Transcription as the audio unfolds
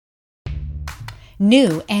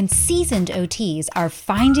New and seasoned OTs are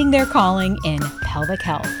finding their calling in pelvic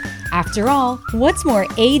health. After all, what's more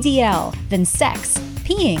ADL than sex,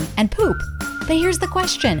 peeing, and poop? But here's the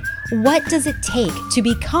question: what does it take to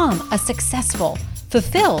become a successful,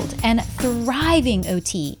 fulfilled, and thriving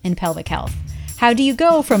OT in pelvic health? How do you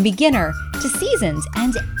go from beginner to seasoned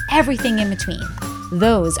and everything in between?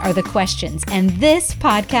 Those are the questions, and this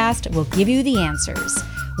podcast will give you the answers.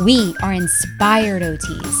 We are inspired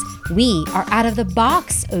OTs. We are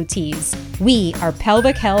out-of-the-box OTs. We are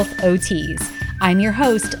pelvic health OTs. I'm your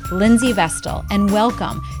host, Lindsay Vestal, and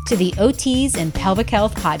welcome to the OTs in Pelvic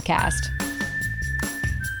Health podcast.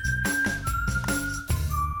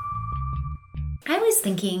 I was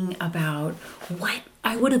thinking about what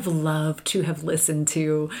I would have loved to have listened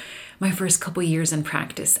to my first couple years in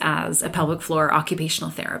practice as a pelvic floor occupational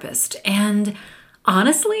therapist. And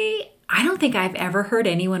honestly, I don't think I've ever heard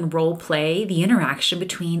anyone role play the interaction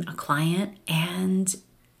between a client and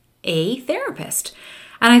a therapist.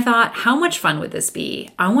 And I thought, how much fun would this be?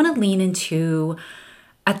 I want to lean into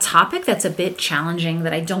a topic that's a bit challenging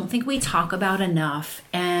that I don't think we talk about enough,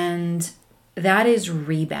 and that is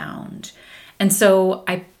rebound. And so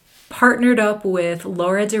I partnered up with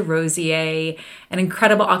Laura DeRosier, an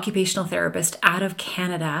incredible occupational therapist out of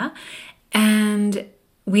Canada, and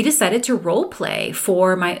we decided to role play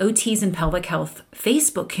for my OTs in Pelvic Health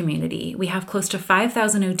Facebook community. We have close to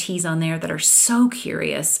 5,000 OTs on there that are so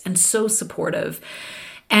curious and so supportive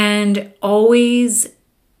and always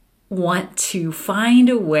want to find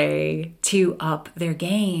a way to up their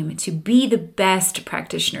game, to be the best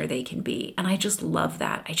practitioner they can be. And I just love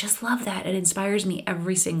that. It inspires me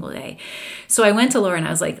every single day. So I went to Laura and I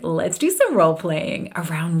was like, let's do some role playing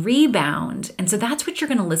around rebound. And so that's what you're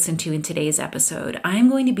going to listen to in today's episode. I'm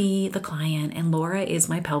going to be the client and Laura is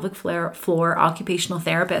my pelvic floor occupational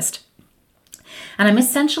therapist. And I'm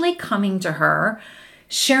essentially coming to her,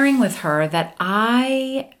 sharing with her that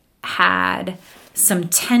I had some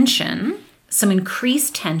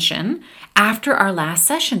increased tension after our last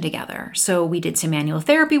session together. So we did some manual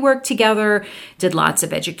therapy work together, did lots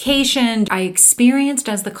of education. I experienced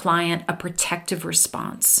as the client a protective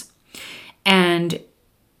response. And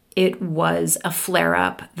it was a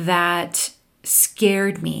flare-up that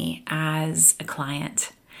scared me as a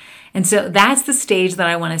client. And so that's the stage that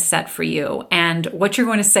I want to set for you. And what you're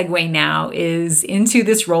going to segue now is into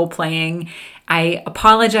this role playing. I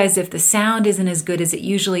apologize if the sound isn't as good as it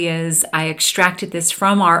usually is. I extracted this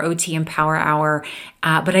from our OT Empower Hour,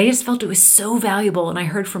 but I just felt it was so valuable. And I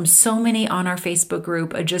heard from so many on our Facebook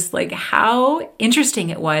group just like how interesting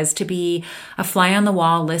it was to be a fly on the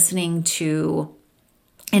wall listening to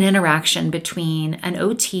an interaction between an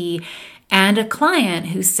OT and a client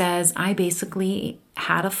who says, I basically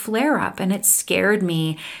had a flare up and it scared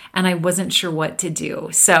me and I wasn't sure what to do.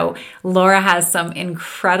 So Laura has some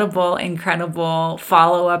incredible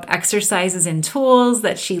follow-up exercises and tools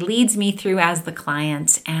that she leads me through as the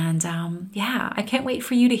client. And I can't wait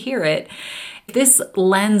for you to hear it. If this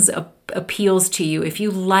lens appeals to you, if you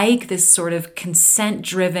like this sort of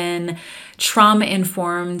consent-driven,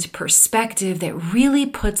 trauma-informed perspective that really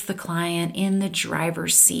puts the client in the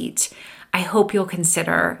driver's seat, I hope you'll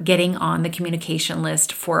consider getting on the communication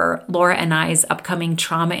list for Laura and I's upcoming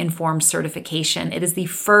trauma-informed certification. It is the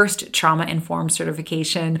first trauma-informed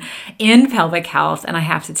certification in pelvic health, and I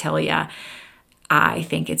have to tell you, I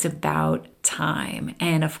think it's about time.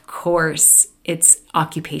 And of course, it's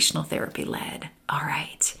occupational therapy led. All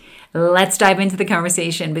right, let's dive into the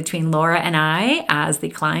conversation between Laura and I as the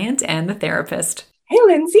client and the therapist. Hey,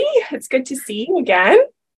 Lindsay, it's good to see you again.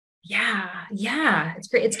 Yeah. It's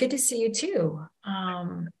great. It's good to see you too.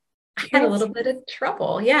 I had a little bit of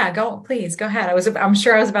trouble. Yeah, please go ahead. I'm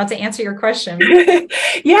sure I was about to answer your question.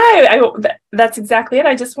 That's exactly it.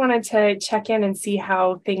 I just wanted to check in and see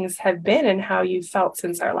how things have been and how you felt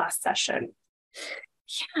since our last session.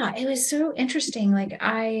 Yeah, it was so interesting. Like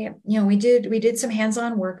we did some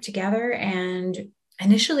hands-on work together, and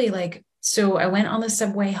initially, so I went on the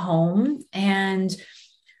subway home, and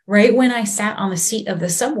right when I sat on the seat of the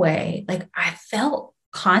subway, I felt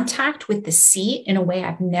contact with the seat in a way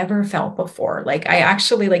I've never felt before. I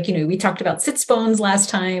actually, we talked about sits bones last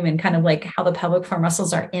time and kind of how the pelvic floor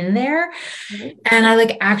muscles are in there. Mm-hmm. And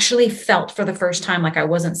I actually felt for the first time, I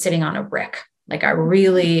wasn't sitting on a brick.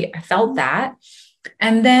 I felt that.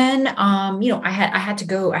 And then, I had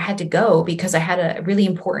to go because I had a really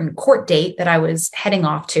important court date that I was heading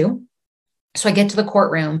off to. So I get to the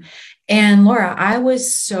courtroom, and Laura, I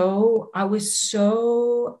was so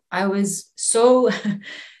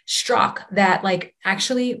struck that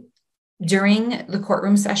actually during the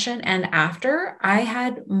courtroom session and after, I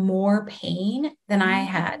had more pain than I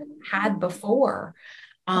had before.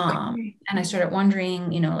 Okay. And I started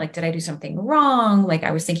wondering, like, did I do something wrong? Like,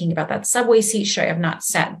 I was thinking about that subway seat. Should I have not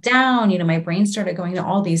sat down? My brain started going to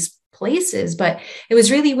all these places, but it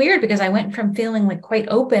was really weird because I went from feeling like quite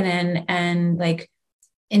open and like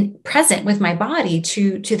present with my body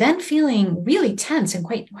to then feeling really tense and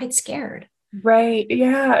quite scared. Right.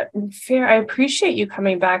 Yeah. Fair. I appreciate you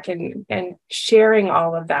coming back and sharing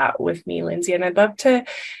all of that with me, Lindsay. And I'd love to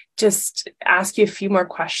just ask you a few more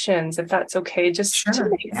questions, if that's okay, just to Sure.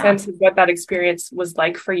 make Yeah. sense of what that experience was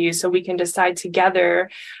like for you, so we can decide together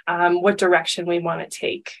what direction we want to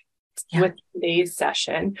take Yeah. with today's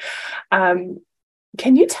session. Um,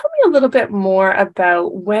 can you tell me a little bit more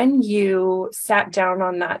about when you sat down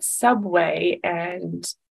on that subway and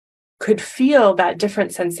could feel that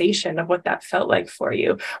different sensation of what that felt like for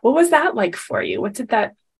you? What was that like for you? What did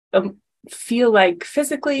that feel like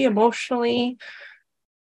physically, emotionally?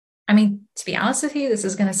 I mean, to be honest with you, this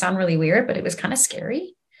is going to sound really weird, but it was kind of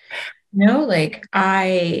scary. Like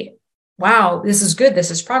wow, this is good.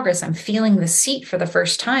 This is progress. I'm feeling the seat for the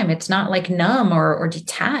first time. It's not like numb or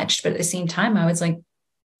detached, but at the same time, I was like,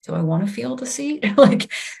 do I want to feel the seat?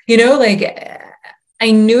 Like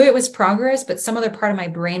I knew it was progress, but some other part of my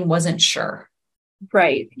brain wasn't sure.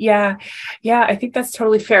 Right. Yeah. Yeah. I think that's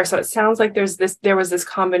totally fair. So it sounds like there was this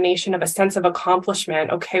combination of a sense of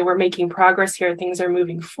accomplishment. Okay, we're making progress here. Things are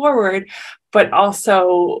moving forward, but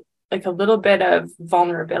also like a little bit of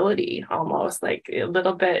vulnerability, almost like a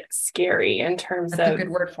little bit scary in terms That's a of, good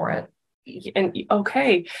word for it. and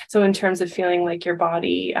okay. So in terms of feeling like your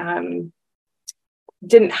body,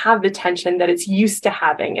 didn't have the tension that it's used to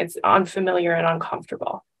having. It's unfamiliar and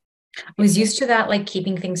uncomfortable. I was used to that, like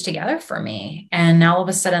keeping things together for me. And now all of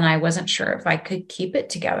a sudden I wasn't sure if I could keep it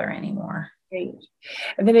together anymore. Right.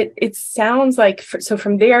 And then it sounds like, so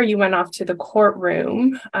from there you went off to the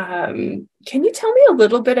courtroom. Can you tell me a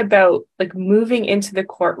little bit about like moving into the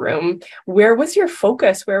courtroom? Where was your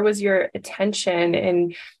focus? Where was your attention?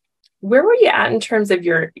 And where were you at in terms of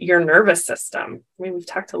your nervous system? I mean, we've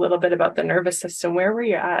talked a little bit about the nervous system. Where were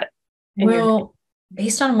you at in your? Well,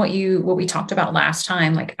 based on what we talked about last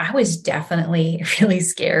time, like I was definitely really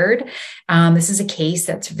scared. This is a case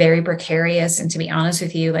that's very precarious, and to be honest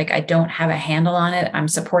with you, like I don't have a handle on it. I'm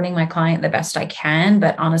supporting my client the best I can,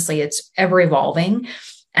 but honestly, it's ever evolving,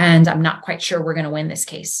 and I'm not quite sure we're going to win this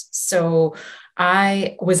case. So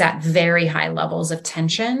I was at very high levels of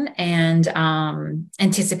tension and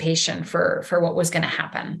anticipation for what was going to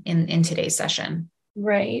happen in today's session.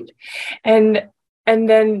 Right. And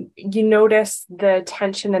then you notice the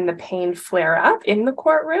tension and the pain flare up in the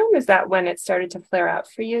courtroom. Is that when it started to flare up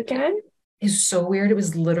for you again? Is so weird. It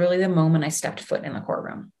was literally the moment I stepped foot in the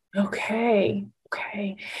courtroom. Okay.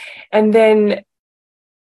 Okay. And then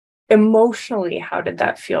emotionally, how did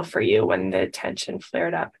that feel for you when the tension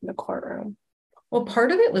flared up in the courtroom? Well,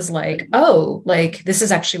 part of it was like, oh, like this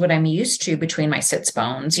is actually what I'm used to between my sits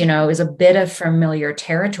bones. It was a bit of familiar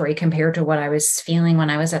territory compared to what I was feeling when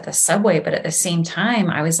I was at the subway. But at the same time,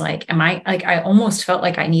 I was like, I almost felt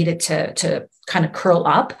like I needed to kind of curl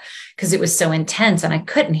up because it was so intense and I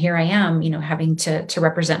couldn't. Here I am, having to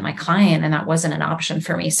represent my client, and that wasn't an option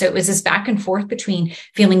for me. So it was this back and forth between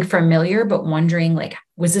feeling familiar, but wondering like,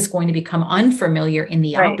 was this going to become unfamiliar in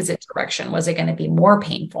the Right. opposite direction? Was it going to be more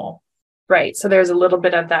painful? Right. So there's a little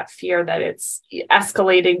bit of that fear that it's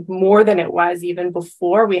escalating more than it was even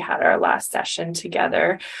before we had our last session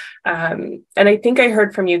together. And I think I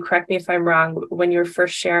heard from you, correct me if I'm wrong, when you were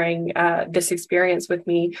first sharing this experience with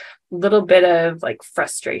me, a little bit of like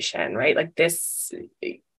frustration, right? Like this,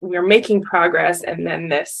 we're making progress. And then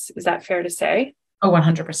this, is that fair to say? Oh,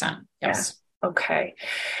 100%. Yeah. Yes. Okay.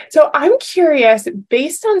 So I'm curious,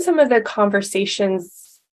 based on some of the conversations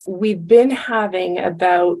we've been having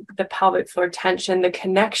about the pelvic floor tension, the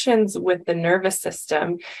connections with the nervous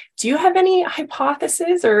system, do you have any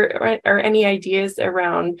hypotheses or any ideas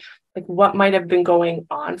around like what might have been going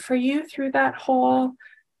on for you through that whole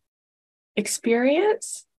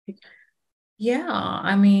experience? Yeah.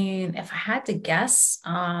 I mean, if I had to guess,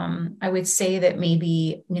 I would say that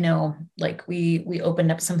maybe, like we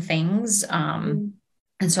opened up some things.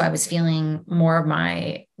 And so I was feeling more of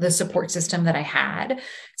the support system that I had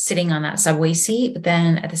sitting on that subway seat. But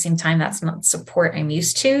then at the same time, that's not support I'm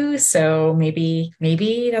used to. So maybe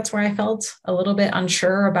that's where I felt a little bit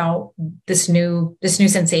unsure about this new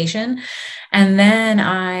sensation. And then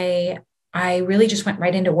I really just went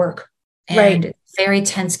right into work, Right. and it's a very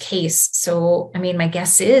tense case. So, I mean, my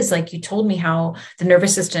guess is like you told me how the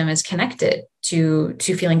nervous system is connected to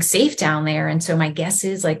feeling safe down there. And so my guess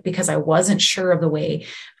is, like, because I wasn't sure of the way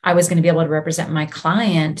I was going to be able to represent my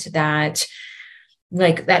client, that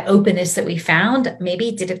like that openness that we found,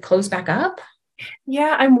 maybe did it close back up?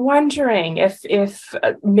 Yeah, I'm wondering if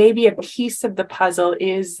maybe a piece of the puzzle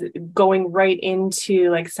is going right into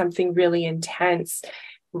like something really intense,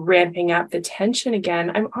 ramping up the tension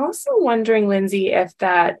again. I'm also wondering, Lindsay, if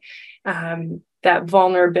that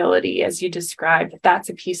vulnerability, as you described, that's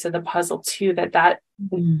a piece of the puzzle too, that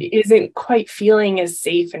isn't quite feeling as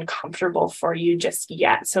safe and comfortable for you just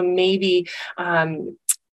yet. So maybe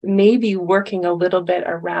working a little bit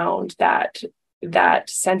around that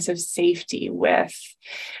sense of safety with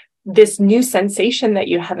this new sensation that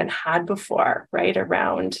you haven't had before, right?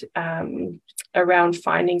 Around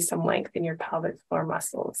finding some length in your pelvic floor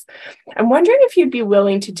muscles. I'm wondering if you'd be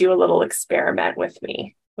willing to do a little experiment with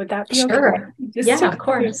me. Would that be okay? Sure. Just of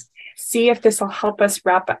course. See if this will help us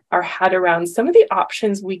wrap our head around some of the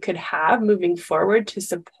options we could have moving forward to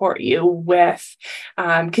support you with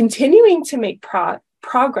continuing to make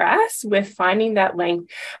progress with finding that length.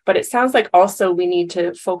 But it sounds like also we need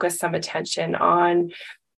to focus some attention on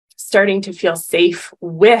starting to feel safe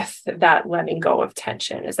with that letting go of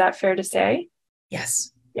tension. Is that fair to say?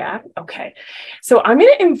 Yes. Yeah. Okay. So I'm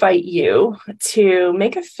going to invite you to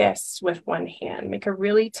make a fist with one hand, make a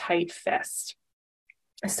really tight fist.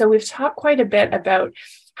 So we've talked quite a bit about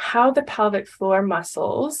how the pelvic floor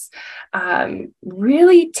muscles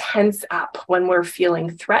really tense up when we're feeling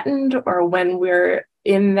threatened or when we're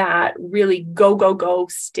in that really go, go, go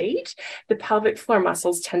state. The pelvic floor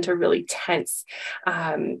muscles tend to really tense.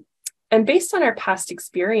 And based on our past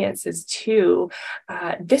experiences too,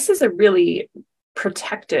 this is a really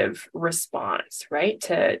protective response, right?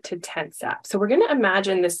 To tense up. So we're going to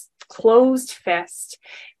imagine this closed fist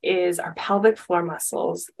is our pelvic floor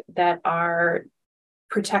muscles that are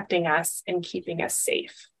protecting us and keeping us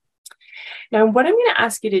safe. Now, what I'm going to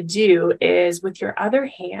ask you to do is, with your other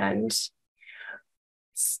hand,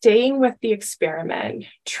 staying with the experiment,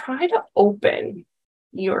 try to open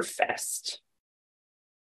your fist.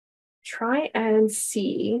 Try and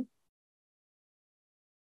see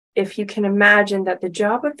if you can imagine that the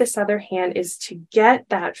job of this other hand is to get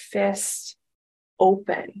that fist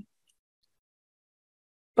open.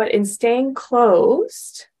 But in staying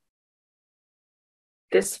closed,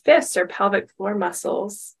 this fist, or pelvic floor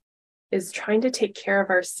muscles, is trying to take care of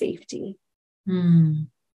our safety.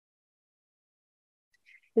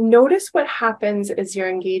 Notice what happens as you're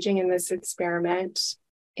engaging in this experiment,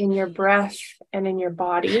 in your breath and in your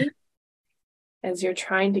body, as you're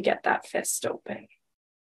trying to get that fist open.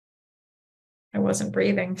 I wasn't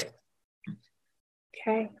breathing.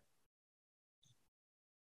 Okay.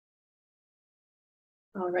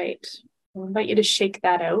 All right. I'll invite you to shake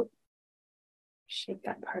that out. Shake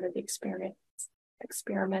that part of the experiment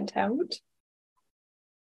out.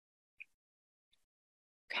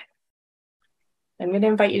 Okay. I'm going to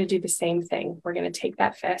invite you to do the same thing. We're going to take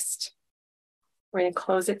that fist. We're going to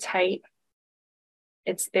close it tight.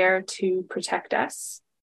 It's there to protect us.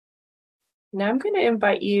 Now I'm going to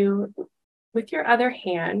invite you, with your other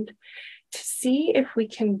hand, to see if we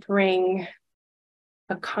can bring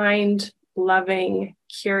a kind, loving,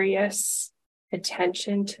 curious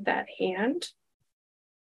attention to that hand.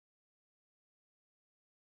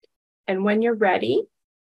 And when you're ready,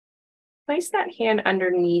 place that hand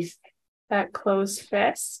underneath that closed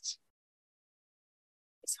fist,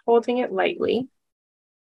 just holding it lightly.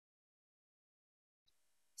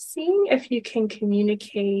 Seeing if you can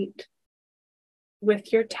communicate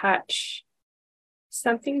with your touch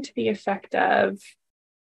something to the effect of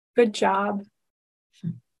 "good job,"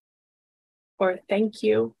 or "thank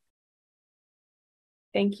you.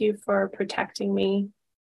 Thank you for protecting me.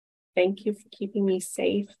 Thank you for keeping me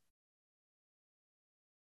safe.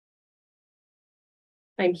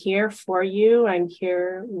 I'm here for you. I'm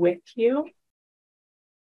here with you."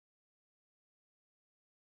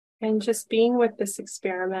 And just being with this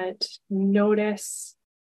experiment, notice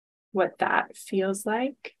what that feels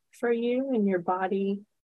like for you in your body,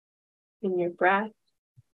 in your breath,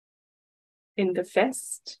 in the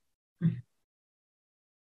fist.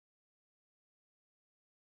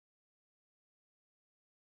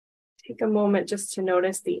 Take a moment just to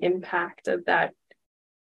notice the impact of that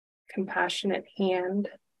compassionate hand.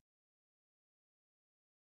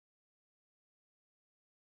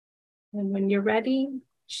 And when you're ready,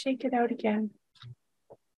 shake it out again.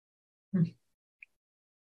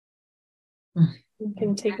 You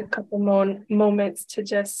can take a couple moments to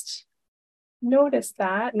just notice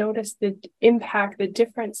that, notice the impact, the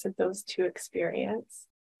difference of those two experiences.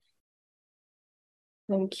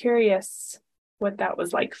 I'm curious what that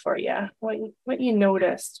was like for you, what you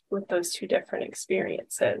noticed with those two different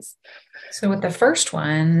experiences. So with the first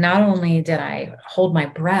one, not only did I hold my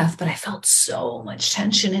breath, but I felt so much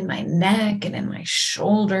tension in my neck and in my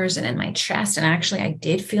shoulders and in my chest. And actually, I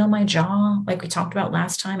did feel my jaw, like we talked about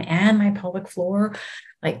last time, and my pelvic floor,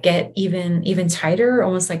 like get even tighter,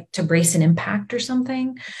 almost like to brace an impact or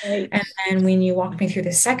something. Right. And then when you walked me through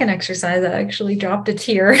the second exercise, I actually dropped a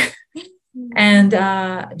tear and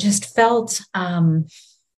just felt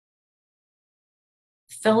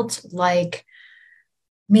like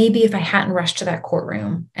maybe if I hadn't rushed to that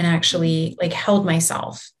courtroom and actually like held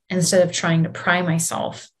myself instead of trying to pry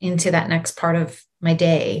myself into that next part of my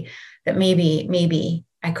day, that maybe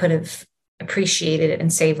I could have appreciated it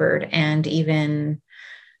and savored and even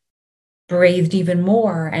braved even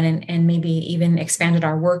more and maybe even expanded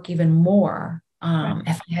our work even more.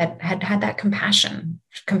 If I had that compassion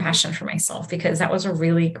for myself, because that was a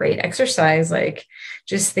really great exercise, like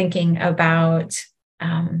just thinking about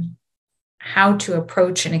how to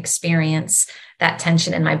approach and experience that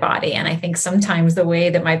tension in my body. And I think sometimes the way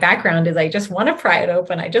that my background is, I just want to pry it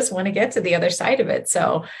open. I just want to get to the other side of it.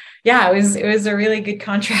 So yeah, it was a really good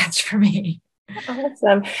contrast for me.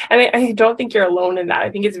 Awesome. And I don't think you're alone in that. I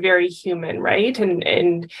think it's very human, right?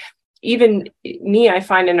 And even me, I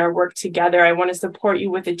find in our work together, I want to support you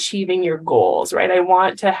with achieving your goals, right? I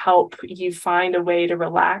want to help you find a way to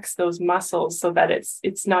relax those muscles so that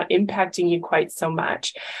it's not impacting you quite so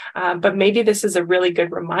much. But maybe this is a really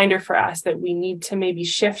good reminder for us that we need to maybe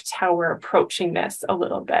shift how we're approaching this a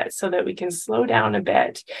little bit so that we can slow down a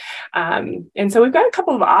bit. And so we've got a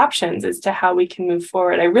couple of options as to how we can move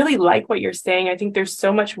forward. I really like what you're saying. I think there's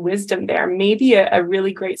so much wisdom there. Maybe a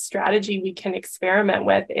really great strategy we can experiment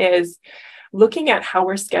with is looking at how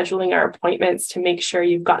we're scheduling our appointments to make sure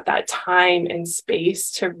you've got that time and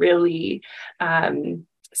space to really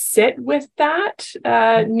sit with that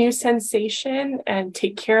new sensation and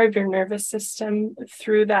take care of your nervous system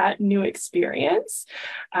through that new experience.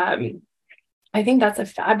 I think that's a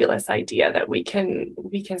fabulous idea that we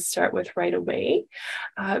can start with right away.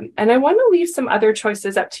 And I want to leave some other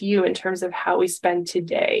choices up to you in terms of how we spend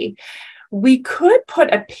today. We could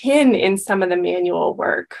put a pin in some of the manual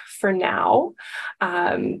work for now,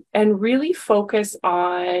 and really focus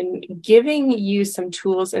on giving you some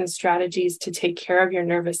tools and strategies to take care of your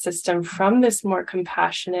nervous system from this more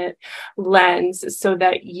compassionate lens so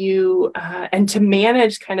that you, and to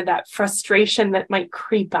manage kind of that frustration that might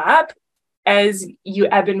creep up as you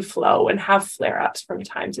ebb and flow and have flare-ups from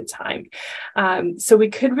time to time. So we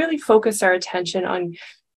could really focus our attention on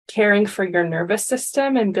caring for your nervous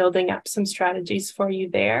system and building up some strategies for you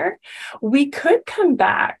there. We could come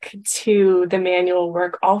back to the manual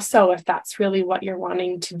work also, if that's really what you're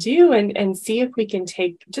wanting to do, and see if we can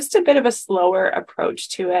take just a bit of a slower approach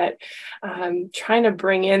to it, trying to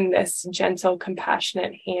bring in this gentle,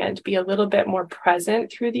 compassionate hand, be a little bit more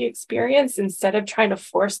present through the experience instead of trying to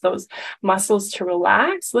force those muscles to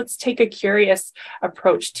relax. Let's take a curious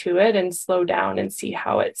approach to it and slow down and see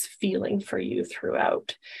how it's feeling for you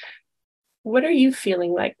throughout. What are you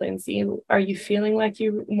feeling like, Lindsay? Are you feeling like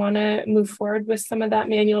you want to move forward with some of that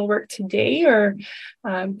manual work today, or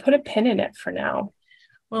put a pin in it for now?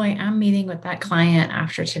 Well, I am meeting with that client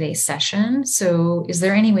after today's session. So is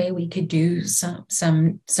there any way we could do some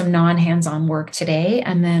non-hands-on work today?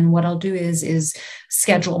 And then what I'll do is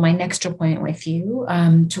schedule my next appointment with you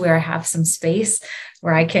to where I have some space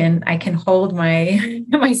where I can hold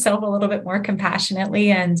myself a little bit more compassionately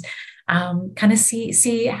and kind of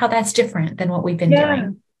see how that's different than what we've been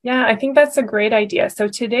doing. Yeah, I think that's a great idea. So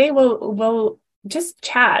today we'll just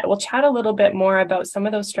chat. We'll chat a little bit more about some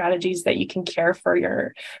of those strategies that you can care for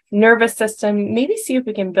your nervous system. Maybe see if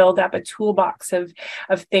we can build up a toolbox of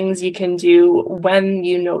things you can do when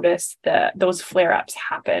you notice those flare-ups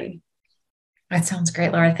happen. That sounds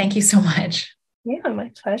great, Laura. Thank you so much. Yeah,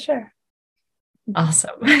 my pleasure.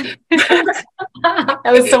 Awesome. That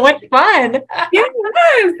was so much fun. Yes,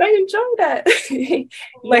 I enjoyed it.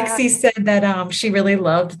 Lexi said that she really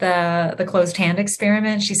loved the closed hand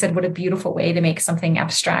experiment. She said, what a beautiful way to make something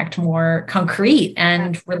abstract more concrete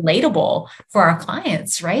and relatable for our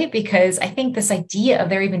clients, right? Because I think this idea of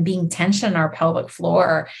there even being tension in our pelvic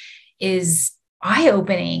floor is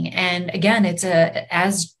eye-opening. And again, it's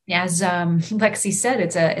as Lexi said,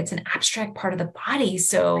 it's an abstract part of the body.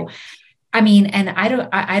 So I mean, and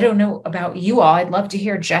I don't know about you all. I'd love to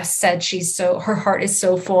hear. Jess said her heart is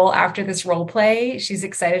so full after this role play. She's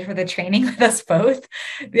excited for the training with us both.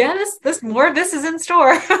 Yeah, this more of this is in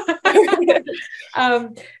store.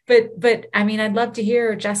 But I mean, I'd love to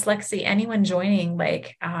hear, Jess, Lexi, anyone joining,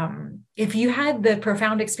 like, if you had the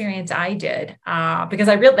profound experience I did, because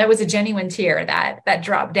that was a genuine tear that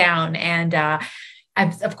dropped down. And,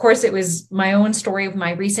 of course, it was my own story of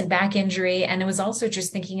my recent back injury. And it was also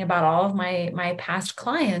just thinking about all of my past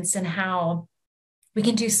clients and how we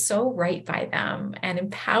can do so right by them and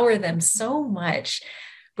empower them so much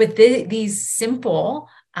with these simple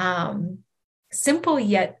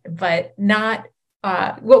yet, but not,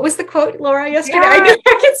 what was the quote, Laura, yesterday? Yeah.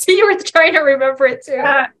 I can see you were trying to remember it too.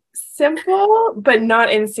 Simple, but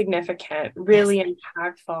not insignificant, really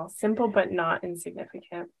impactful, simple, but not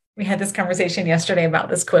insignificant. We had this conversation yesterday about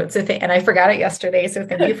this quote. And I forgot it yesterday. So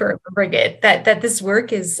thank you for remembering it, that this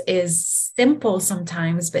work is simple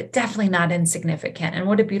sometimes, but definitely not insignificant. And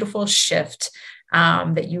what a beautiful shift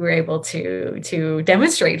that you were able to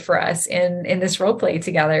demonstrate for us in this role play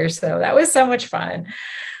together. So that was so much fun.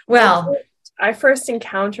 Well, I first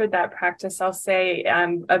encountered that practice, I'll say,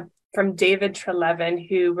 from David Trelevin,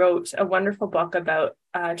 who wrote a wonderful book about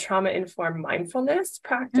trauma-informed mindfulness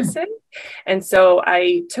practices. And so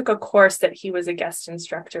I took a course that he was a guest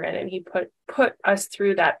instructor in, and he put us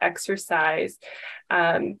through that exercise.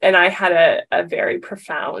 And I had a very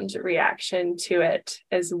profound reaction to it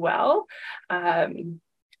as well. And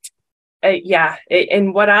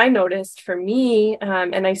what I noticed for me,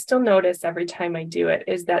 and I still notice every time I do it,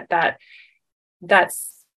 is that's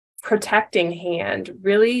protecting hand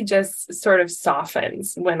really just sort of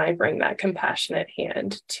softens when I bring that compassionate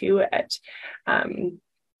hand to it,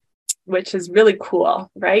 which is really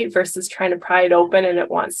cool, right? Versus trying to pry it open and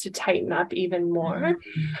it wants to tighten up even more.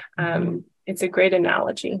 It's a great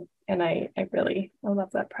analogy. And I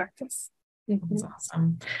love that practice. That's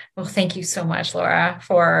awesome. Well, thank you so much, Laura,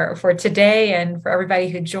 for today and for everybody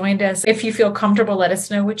who joined us. If you feel comfortable, let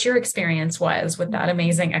us know what your experience was with that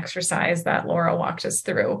amazing exercise that Laura walked us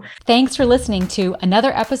through. Thanks for listening to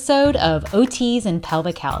another episode of OTs and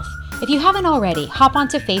Pelvic Health. If you haven't already, hop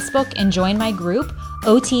onto Facebook and join my group,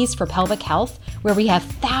 OTs for Pelvic Health, where we have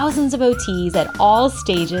thousands of OTs at all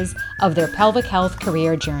stages of their pelvic health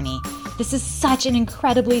career journey. This is such an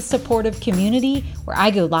incredibly supportive community where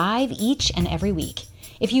I go live each and every week.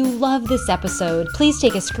 If you love this episode, please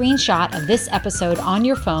take a screenshot of this episode on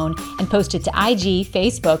your phone and post it to IG,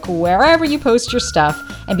 Facebook, wherever you post your stuff,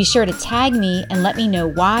 and be sure to tag me and let me know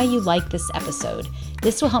why you like this episode.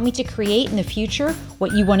 This will help me to create in the future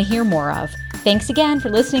what you want to hear more of. Thanks again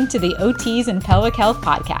for listening to the OTs and Pelvic Health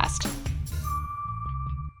podcast.